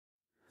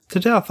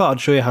Today I thought I'd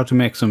show you how to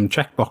make some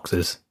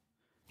checkboxes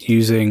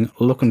using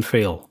look and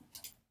feel.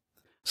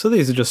 So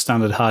these are just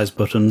standard HISE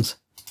buttons,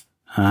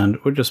 and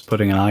we're just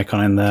putting an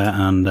icon in there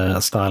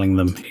and styling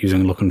them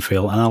using look and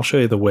feel, and I'll show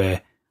you the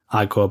way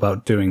I go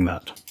about doing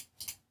that.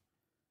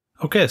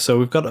 Okay, so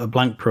we've got a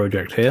blank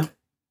project here.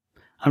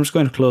 I'm just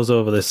going to close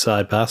over this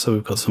sidebar so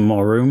we've got some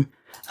more room,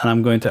 and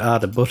I'm going to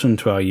add a button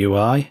to our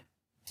UI.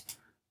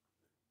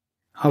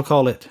 I'll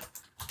call it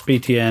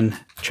btn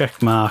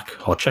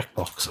checkmark or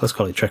checkbox. Let's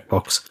call it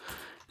checkbox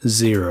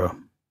 0.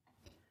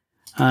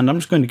 And I'm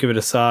just going to give it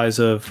a size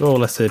of,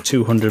 let's say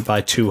 200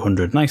 by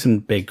 200. Nice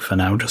and big for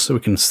now, just so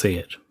we can see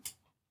it.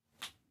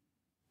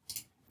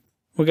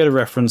 We'll get a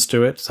reference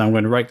to it, so I'm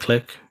going to right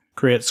click,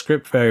 create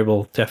script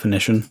variable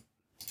definition,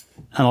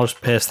 and I'll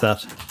just paste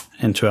that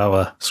into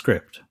our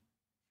script.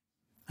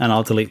 And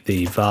I'll delete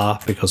the var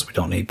because we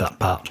don't need that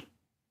part.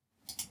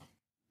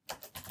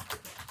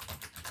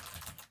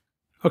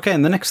 Okay,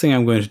 and the next thing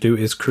I'm going to do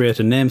is create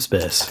a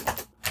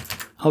namespace.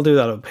 I'll do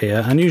that up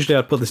here, and usually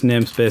I'd put this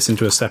namespace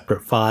into a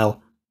separate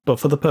file, but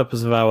for the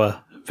purpose of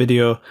our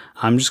video,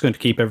 I'm just going to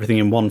keep everything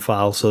in one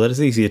file so that it's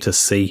easier to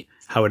see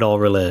how it all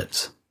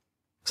relates.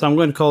 So I'm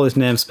going to call this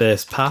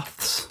namespace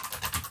paths,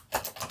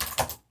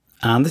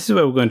 and this is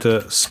where we're going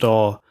to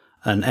store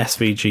an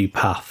SVG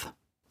path.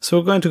 So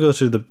we're going to go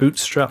to the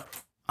Bootstrap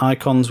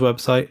icons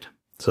website.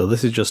 So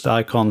this is just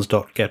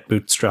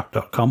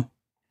icons.getbootstrap.com.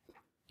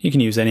 You can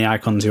use any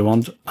icons you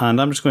want,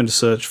 and I'm just going to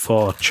search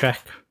for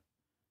check.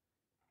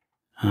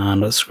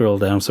 And let's scroll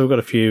down. So we've got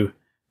a few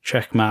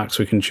check marks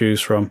we can choose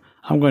from.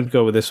 I'm going to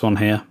go with this one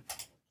here.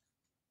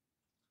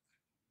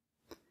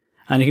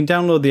 And you can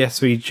download the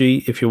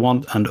SVG if you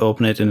want and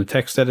open it in a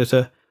text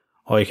editor,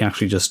 or you can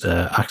actually just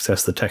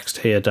access the text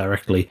here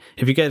directly.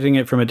 If you're getting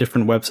it from a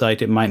different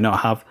website, it might not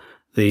have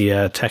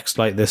the text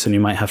like this, and you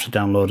might have to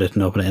download it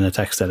and open it in a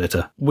text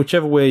editor.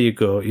 Whichever way you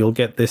go, you'll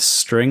get this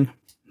string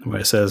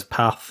where it says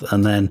path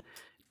and then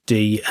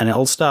D, and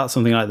it'll start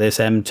something like this,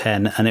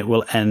 M10, and it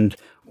will end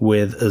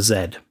with a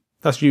Z.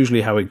 That's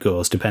usually how it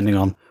goes, depending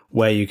on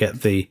where you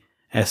get the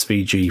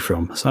SVG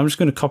from. So I'm just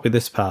going to copy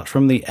this part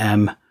from the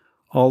M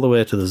all the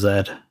way to the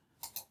Z,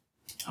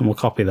 and we'll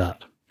copy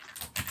that.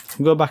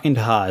 We'll go back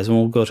into HISE and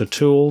we'll go to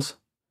Tools,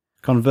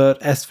 Convert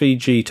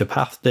SVG to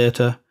Path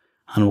Data,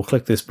 and we'll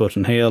click this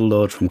button here,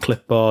 Load from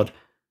Clipboard,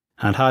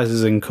 and HISE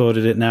has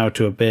encoded it now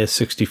to a base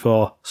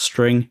 64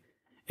 string.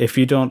 If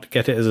you don't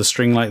get it as a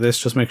string like this,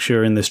 just make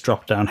sure in this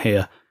drop down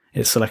here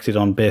it's selected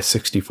on base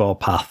 64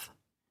 path.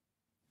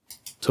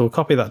 So we'll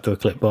copy that to the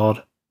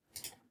clipboard,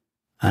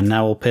 and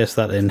now we'll paste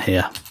that in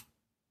here.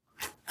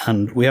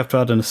 And we have to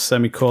add a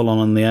semicolon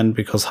on the end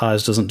because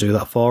HISE doesn't do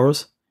that for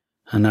us.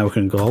 And now we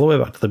can go all the way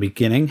back to the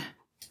beginning.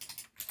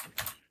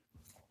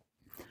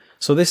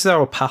 So this is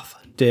our path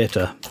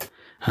data,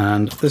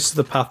 and this is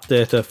the path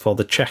data for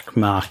the check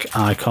mark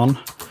icon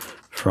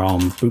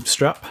from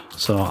Bootstrap.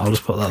 So I'll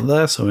just put that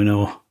there so we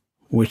know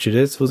which it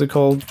is. Was it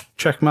called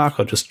check mark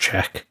or just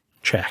check?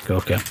 Check,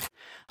 okay.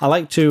 I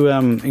like to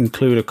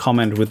include a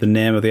comment with the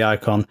name of the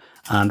icon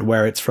and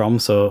where it's from,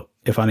 so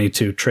if I need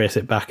to trace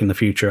it back in the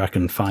future, I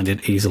can find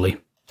it easily.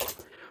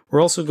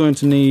 We're also going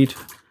to need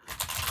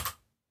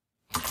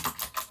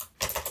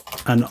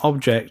an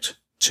object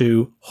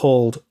to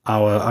hold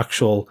our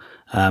actual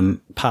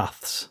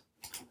paths.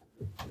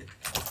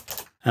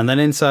 And then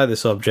inside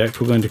this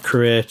object, we're going to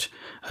create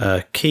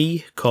a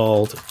key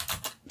called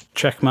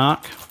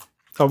checkmark,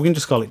 or we can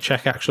just call it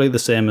check actually, the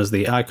same as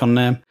the icon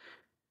name.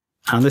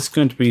 And this is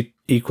going to be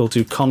equal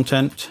to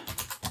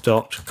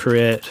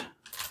content.create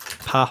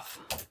path.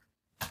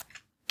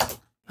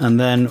 And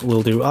then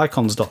we'll do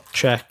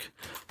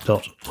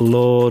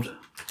icons.check.load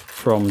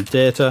from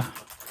data,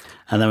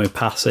 and then we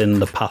pass in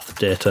the path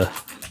data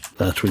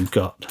that we've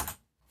got.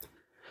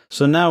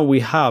 So now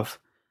we have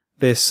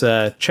this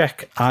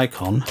check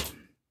icon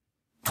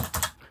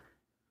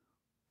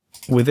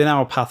within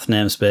our path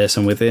namespace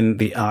and within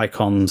the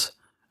icons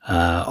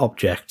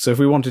object. So if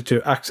we wanted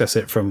to access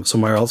it from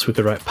somewhere else, we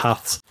could write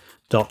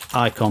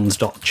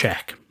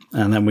paths.icons.check,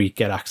 and then we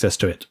get access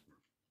to it.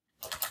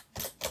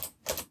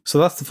 So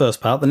that's the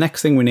first part. The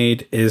next thing we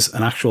need is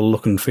an actual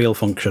look and feel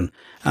function.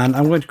 And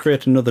I'm going to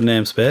create another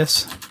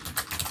namespace.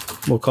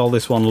 We'll call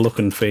this one look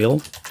and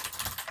feel.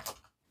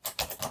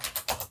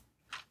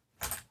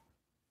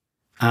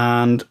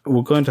 And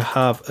we're going to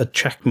have a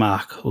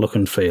checkmark look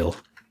and feel.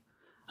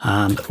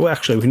 And well,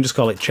 actually, we can just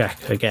call it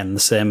check again, the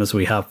same as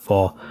we have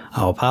for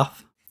our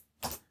path.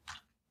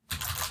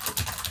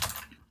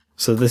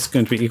 So this is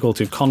going to be equal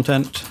to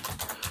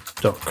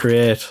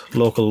content.create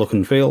local look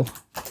and feel.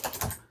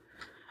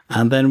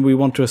 And then we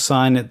want to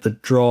assign it the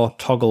draw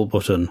toggle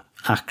button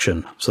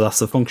action. So that's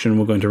the function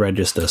we're going to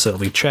register. So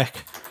it'll be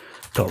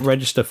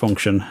check.register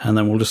function, and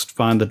then we'll just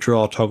find the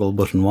draw toggle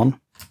button one.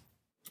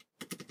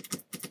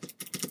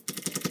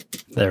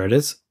 There it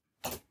is.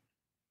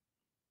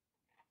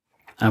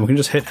 And we can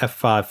just hit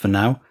F5 for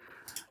now.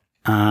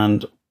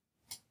 And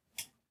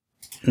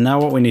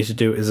now what we need to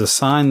do is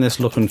assign this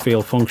look and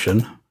feel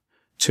function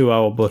to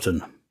our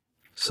button.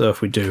 So if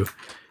we do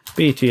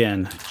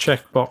btn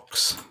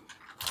checkbox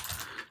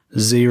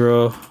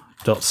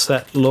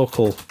 0.set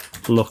local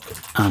look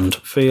and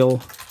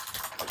feel,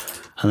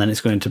 and then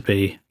it's going to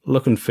be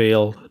look and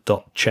feel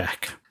dot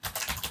check.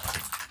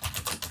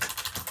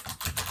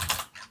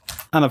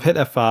 And I've hit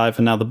F5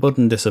 and now the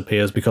button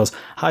disappears because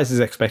HISE is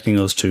expecting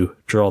us to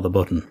draw the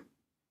button.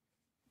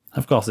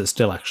 Of course, it's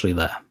still actually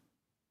there.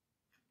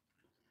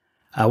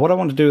 What I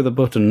want to do with the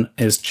button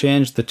is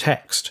change the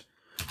text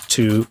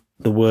to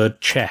the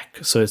word check,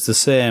 so it's the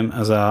same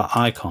as our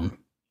icon.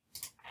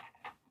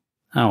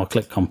 Now I'll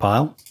click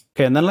compile.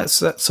 Okay, and then let's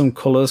set some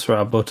colors for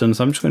our buttons.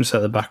 I'm just going to set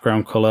the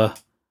background color.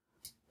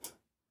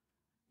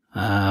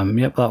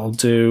 Yep, that'll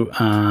do.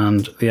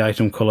 And the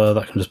item color,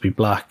 that can just be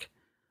black.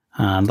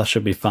 And that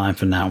should be fine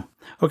for now.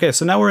 Okay,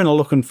 so now we're in a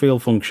look and feel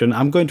function.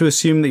 I'm going to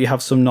assume that you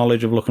have some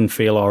knowledge of look and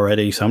feel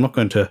already, so I'm not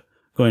going to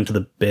go into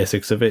the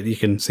basics of it. You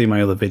can see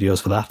my other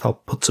videos for that. I'll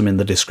put some in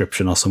the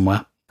description or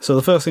somewhere. So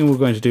the first thing we're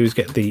going to do is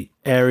get the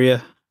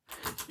area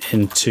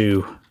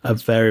into a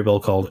variable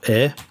called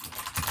A,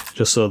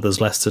 just so there's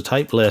less to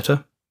type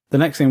later. The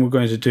next thing we're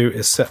going to do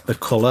is set the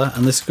color,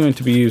 and this is going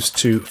to be used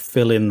to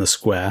fill in the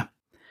square.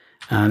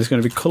 And it's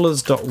going to be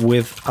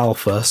colors.width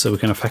alpha, so we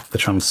can affect the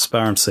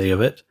transparency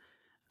of it.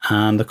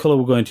 And the color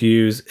we're going to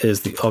use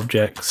is the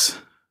object's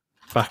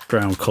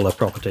background color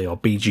property, or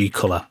BG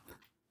color.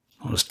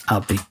 I'll just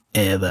add the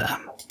A there.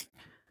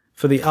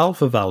 For the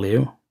alpha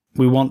value,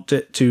 we want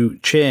it to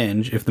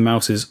change if the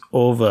mouse is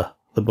over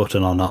the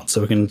button or not.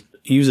 So we can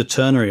use a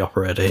ternary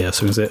operator here.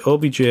 So we can say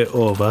obj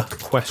over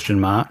question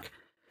mark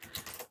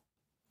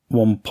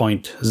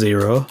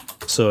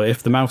 1.0. So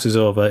if the mouse is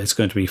over, it's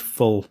going to be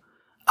full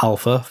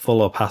alpha,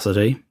 full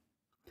opacity.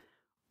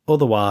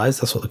 Otherwise,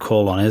 that's what the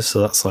colon is, so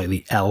that's like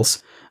the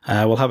else.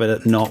 We'll have it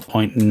at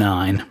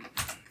 0.9.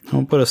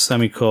 I'll put a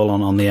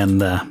semicolon on the end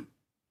there.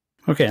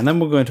 Okay, and then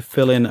we're going to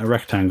fill in a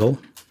rectangle.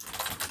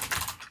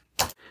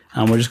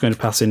 And we're just going to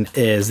pass in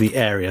A as the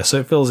area, so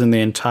it fills in the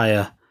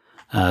entire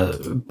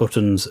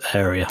buttons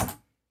area.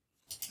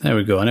 There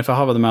we go, and if I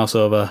hover the mouse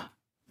over,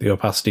 the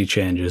opacity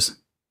changes.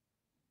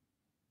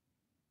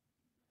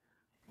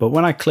 But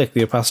when I click,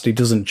 the opacity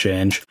doesn't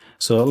change,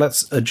 so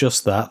let's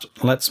adjust that.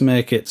 Let's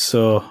make it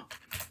so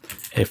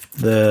if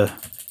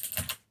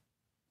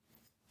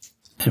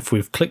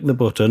we've clicked the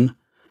button,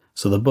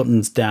 so the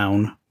button's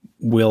down,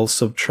 we'll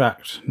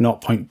subtract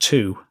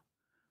 0.2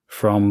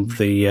 from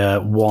the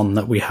 1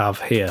 that we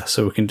have here.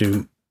 So we can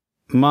do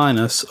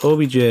minus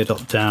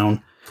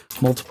obj.down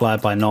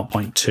multiplied by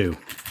 0.2.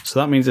 So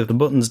that means if the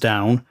button's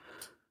down,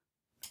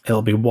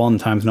 it'll be 1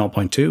 times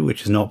 0.2,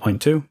 which is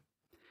 0.2.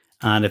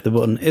 And if the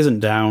button isn't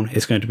down,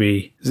 it's going to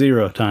be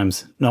 0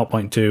 times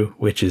 0.2,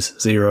 which is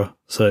 0.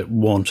 So it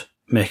won't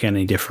make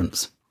any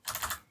difference.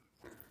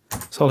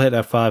 So I'll hit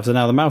F5. So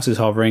now the mouse is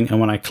hovering, and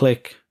when I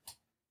click,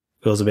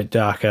 it goes a bit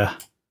darker.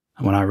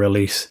 And when I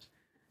release,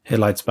 it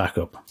lights back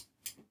up.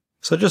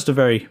 So just a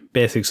very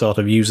basic sort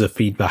of user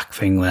feedback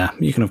thing there.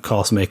 You can of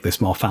course make this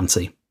more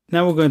fancy.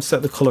 Now we're going to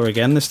set the color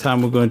again. This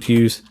time we're going to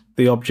use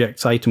the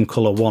object's item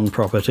color 1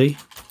 property.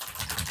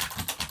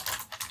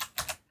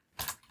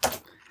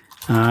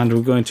 And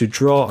we're going to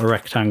draw a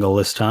rectangle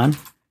this time.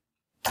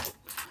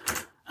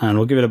 And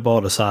we'll give it a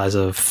border size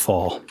of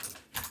 4.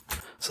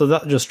 So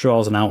that just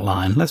draws an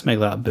outline. Let's make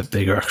that a bit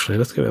bigger actually.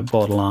 Let's give it a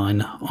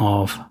borderline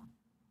of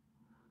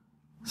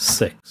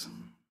 6.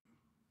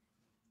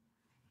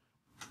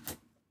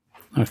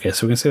 Okay,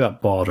 so we can see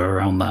that border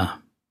around there.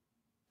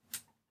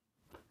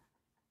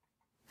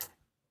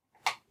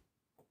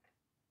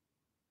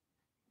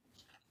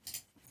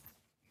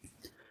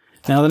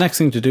 Now the next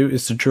thing to do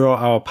is to draw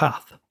our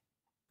path.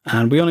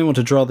 And we only want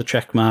to draw the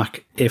check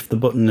mark if the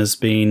button has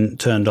been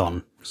turned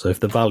on. So if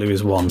the value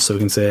is 1, so we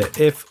can say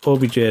if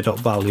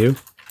obj.value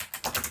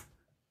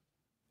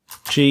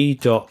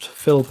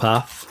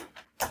g.fillPath,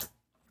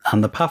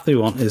 and the path we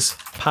want is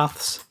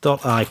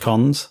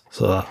paths.icons,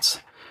 so that's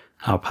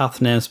our path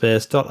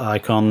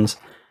namespace.icons,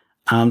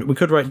 and we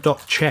could write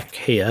 .check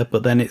here,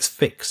 but then it's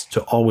fixed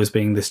to always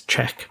being this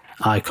check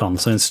icon.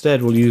 So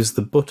instead we'll use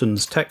the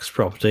button's text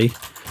property,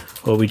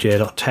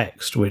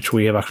 obj.text, which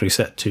we have actually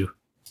set to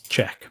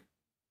check.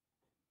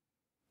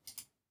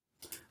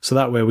 So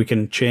that way we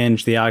can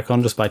change the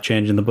icon just by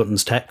changing the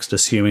button's text,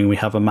 assuming we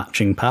have a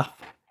matching path.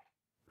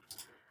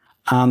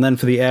 And then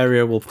for the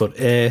area, we'll put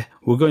A.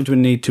 We're going to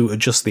need to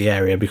adjust the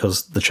area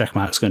because the check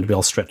mark is going to be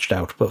all stretched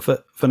out, but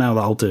for now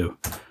that'll do.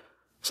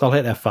 So I'll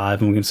hit F5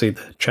 and we can see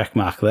the check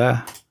mark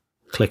there.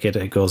 Click it,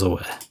 it goes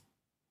away.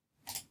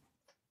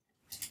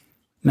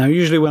 Now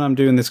usually when I'm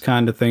doing this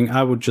kind of thing,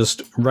 I would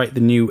just write the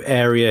new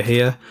area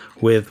here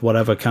with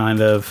whatever kind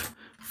of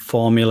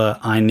formula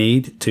I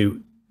need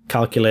to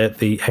calculate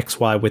the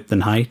XY width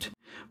and height.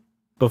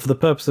 But for the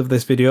purpose of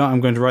this video, I'm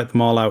going to write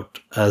them all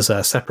out as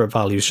separate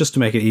values just to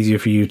make it easier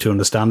for you to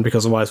understand,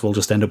 because otherwise we'll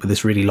just end up with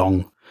this really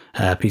long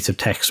piece of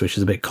text which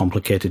is a bit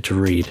complicated to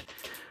read.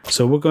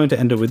 So we're going to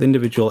end up with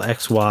individual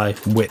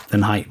XY width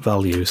and height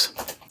values.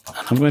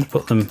 And I'm going to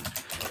put them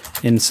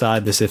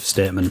inside this if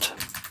statement.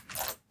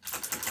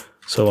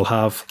 So we'll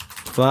have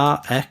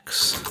var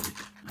x,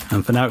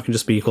 and for now it can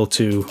just be equal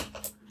to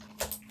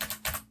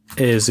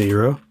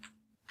A0,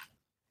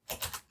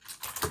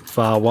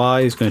 var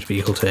y is going to be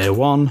equal to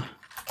A1,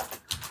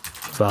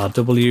 var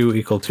w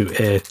equal to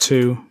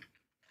A2,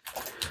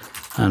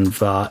 and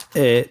var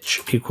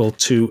h equal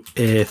to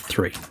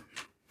A3.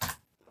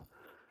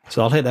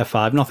 So I'll hit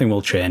F5, nothing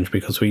will change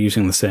because we're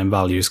using the same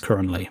values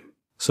currently.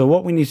 So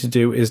what we need to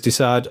do is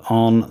decide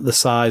on the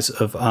size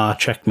of our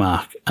check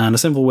mark. And a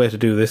simple way to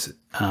do this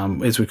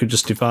is we could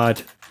just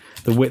divide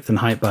the width and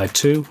height by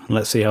 2.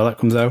 Let's see how that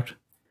comes out.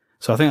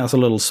 So I think that's a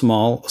little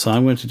small, so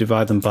I'm going to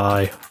divide them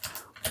by,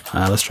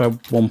 let's try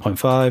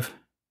 1.5,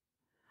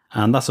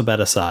 and that's a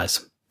better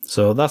size.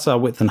 So that's our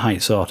width and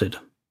height sorted.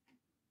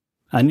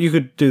 And you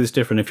could do this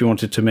different if you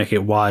wanted to make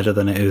it wider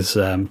than it is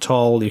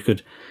tall. You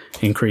could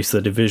increase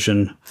the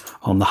division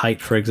on the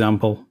height, for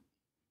example.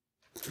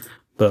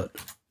 But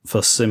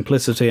for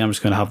simplicity, I'm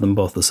just going to have them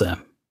both the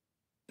same.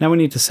 Now we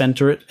need to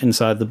center it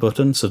inside the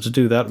button. So to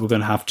do that, we're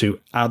going to have to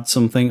add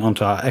something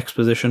onto our X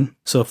position.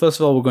 So first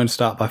of all, we're going to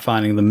start by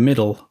finding the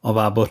middle of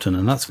our button,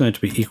 and that's going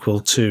to be equal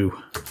to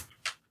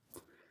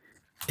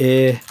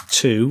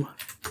A2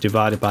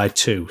 divided by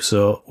 2.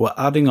 So we're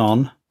adding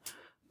on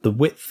the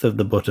width of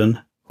the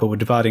button, but we're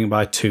dividing it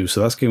by 2.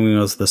 So that's giving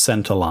us the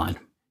center line.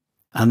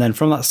 And then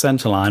from that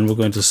center line, we're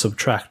going to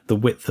subtract the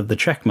width of the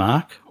check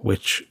mark,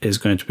 which is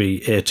going to be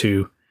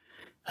A2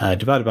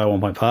 divided by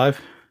 1.5.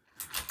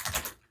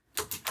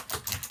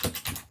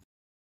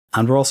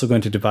 And we're also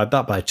going to divide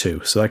that by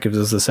 2. So that gives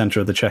us the center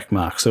of the check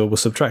mark. So we're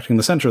subtracting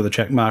the center of the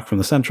check mark from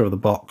the center of the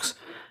box,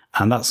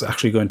 and that's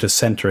actually going to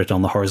center it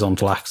on the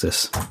horizontal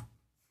axis.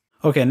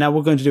 Okay, now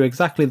we're going to do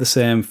exactly the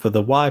same for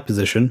the Y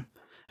position,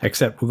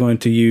 except we're going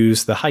to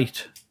use the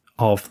height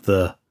of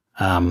the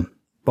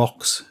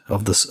box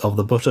of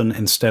the button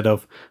instead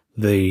of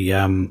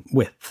the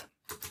width.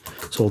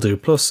 So we'll do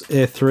plus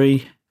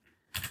A3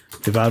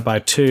 divided by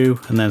 2,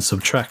 and then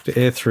subtract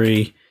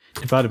A3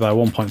 divided by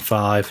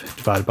 1.5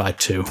 divided by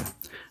 2.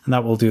 And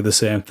that will do the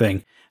same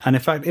thing. And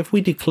in fact, if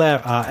we declare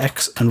our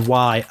X and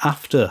Y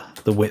after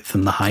the width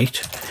and the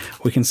height,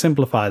 we can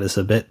simplify this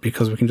a bit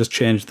because we can just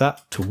change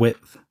that to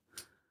width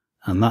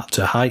and that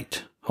to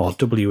height, or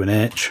W and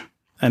H.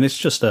 And it's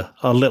just a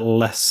little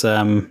less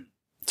to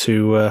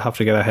have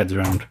to get our heads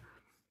around.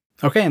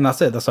 Okay, and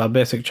that's it. That's our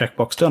basic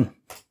checkbox done.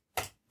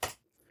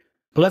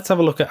 But let's have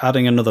a look at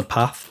adding another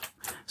path.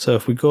 So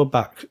if we go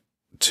back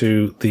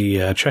to the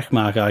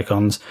checkmark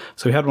icons,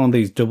 so we had one of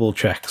these double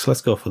checks.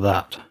 Let's go for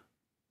that.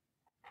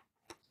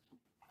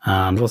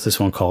 And what's this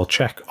one called?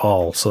 Check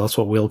all. So that's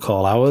what we'll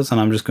call ours. And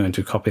I'm just going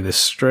to copy this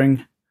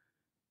string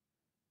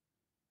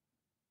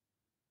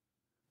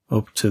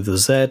up to the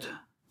Z,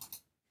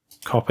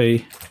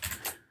 copy,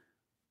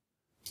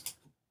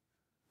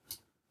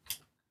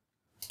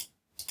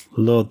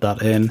 load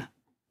that in,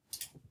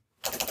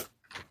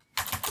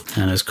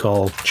 and it's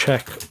called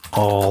check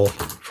all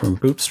from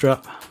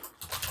Bootstrap.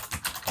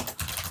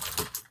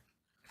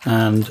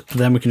 And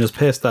then we can just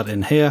paste that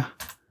in here,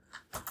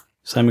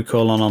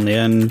 semicolon on the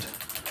end,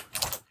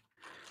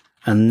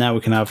 and now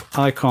we can have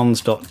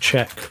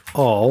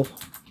icons.checkAll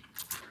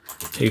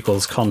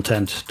equals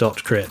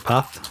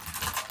content.createPath,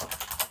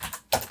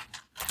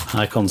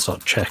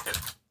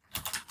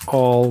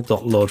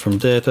 icons.checkAll.load from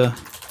data,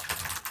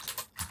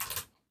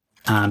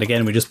 and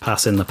again we just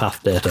pass in the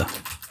path data.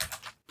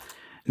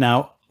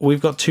 Now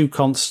we've got two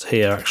consts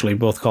here actually,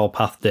 both called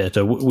path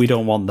data. We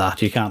don't want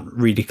that. You can't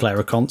redeclare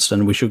a const,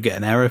 and we should get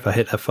an error if I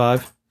hit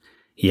F5.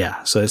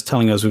 Yeah, so it's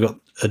telling us we've got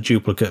a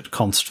duplicate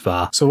const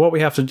var. So what we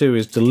have to do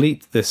is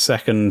delete this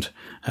second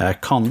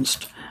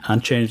const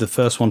and change the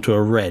first one to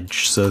a reg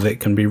so that it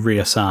can be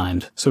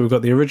reassigned. So we've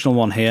got the original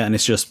one here and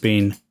it's just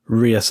been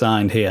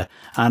reassigned here.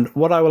 And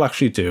what I will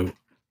actually do,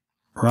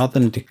 rather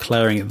than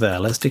declaring it there,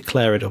 let's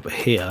declare it up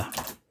here.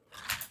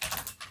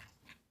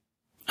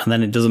 And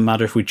then it doesn't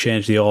matter if we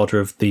change the order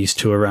of these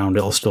two around,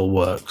 it'll still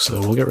work. So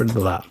we'll get rid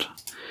of that.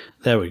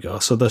 There we go.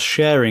 So they're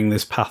sharing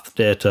this path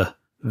data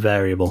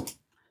variable.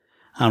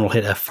 And we'll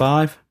hit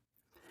F5.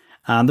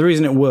 And the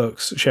reason it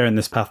works sharing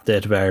this path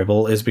data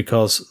variable is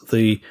because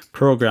the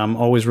program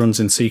always runs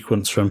in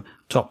sequence from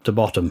top to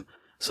bottom.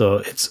 So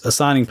it's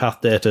assigning path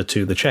data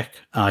to the check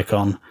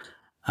icon,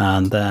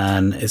 and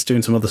then it's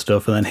doing some other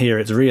stuff, and then here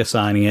it's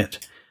reassigning it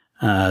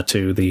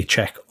to the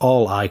check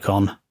all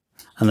icon,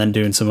 and then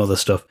doing some other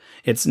stuff.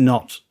 It's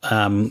not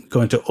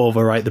going to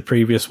overwrite the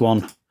previous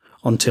one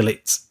until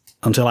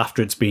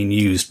after it's been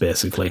used,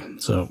 basically.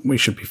 So we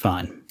should be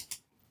fine.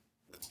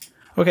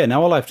 Okay,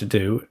 now all I have to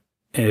do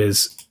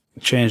is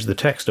change the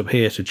text up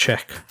here to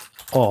check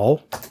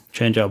all,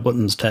 change our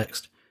buttons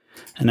text,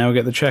 and now we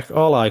get the check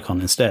all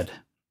icon instead.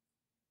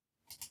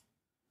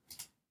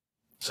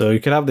 So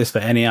you could have this for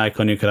any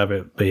icon. You could have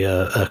it be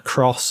a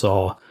cross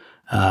or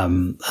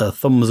a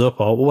thumbs up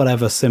or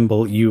whatever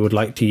symbol you would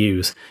like to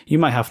use. You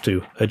might have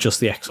to adjust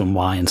the X and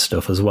Y and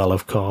stuff as well,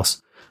 of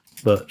course,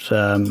 but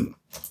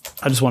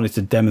I just wanted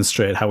to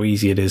demonstrate how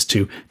easy it is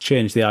to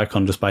change the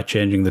icon just by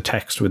changing the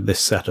text with this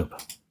setup.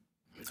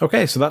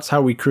 Okay, so that's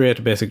how we create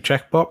a basic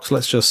checkbox.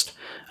 Let's just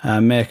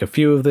make a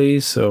few of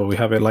these so we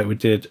have it like we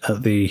did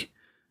at the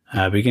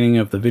beginning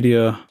of the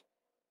video.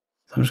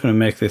 So I'm just going to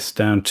make this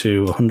down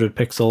to 100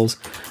 pixels,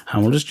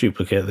 and we'll just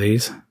duplicate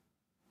these.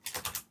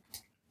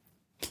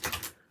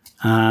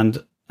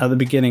 And at the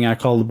beginning, I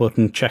called the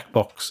button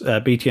checkbox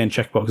BTN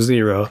checkbox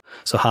 0.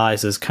 So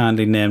HISE has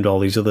kindly named all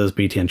these others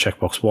BTN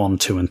checkbox 1,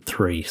 2, and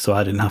 3. So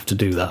I didn't have to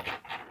do that.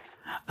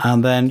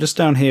 And then just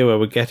down here where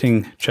we're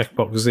getting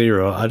checkbox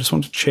 0, I just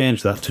want to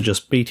change that to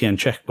just BTN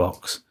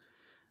checkbox.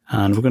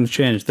 And we're going to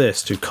change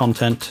this to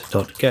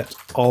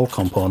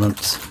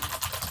content.getAllComponents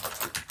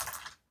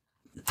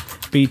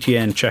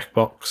BTN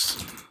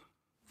checkbox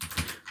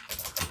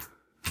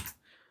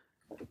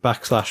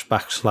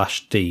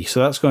 //D. So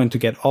that's going to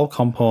get all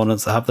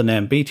components that have the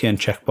name BTN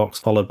checkbox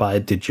followed by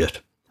a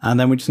digit. And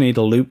then we just need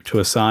a loop to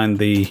assign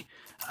the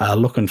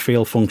look and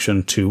feel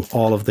function to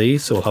all of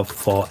these. So we'll have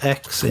for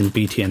X in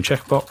BTN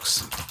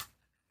checkbox.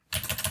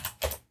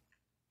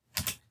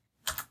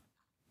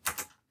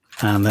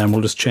 And then we'll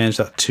just change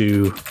that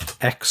to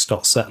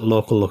x.set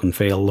local look and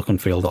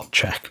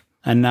feel.check.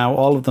 And now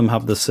all of them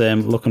have the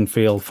same look and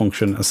feel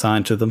function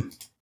assigned to them.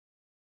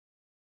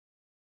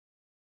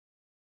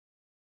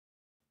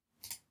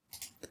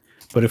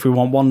 But if we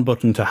want one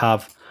button to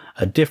have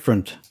a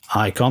different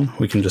icon,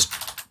 we can just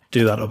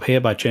do that up here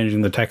by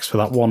changing the text for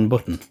that one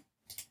button.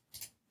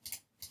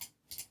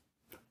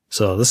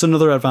 So this is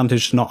another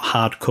advantage to not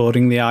hard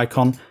coding the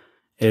icon,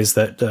 is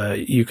that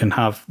you can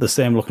have the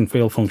same look and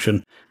feel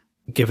function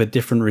give a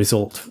different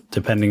result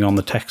depending on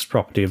the text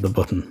property of the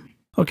button.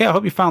 Okay, I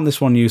hope you found this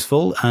one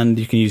useful, and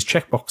you can use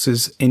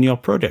checkboxes in your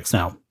projects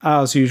now.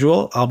 As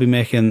usual, I'll be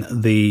making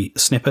the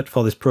snippet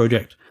for this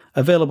project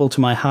available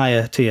to my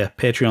higher tier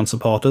Patreon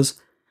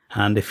supporters,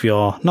 and if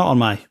you're not on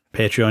my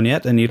Patreon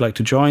yet and you'd like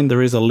to join,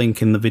 there is a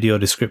link in the video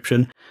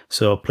description,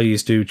 so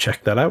please do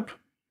check that out.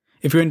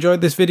 If you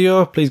enjoyed this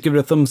video, please give it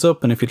a thumbs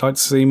up, and if you'd like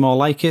to see more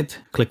like it,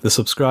 click the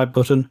subscribe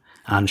button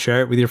and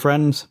share it with your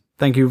friends.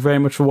 Thank you very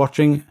much for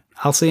watching.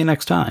 I'll see you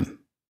next time.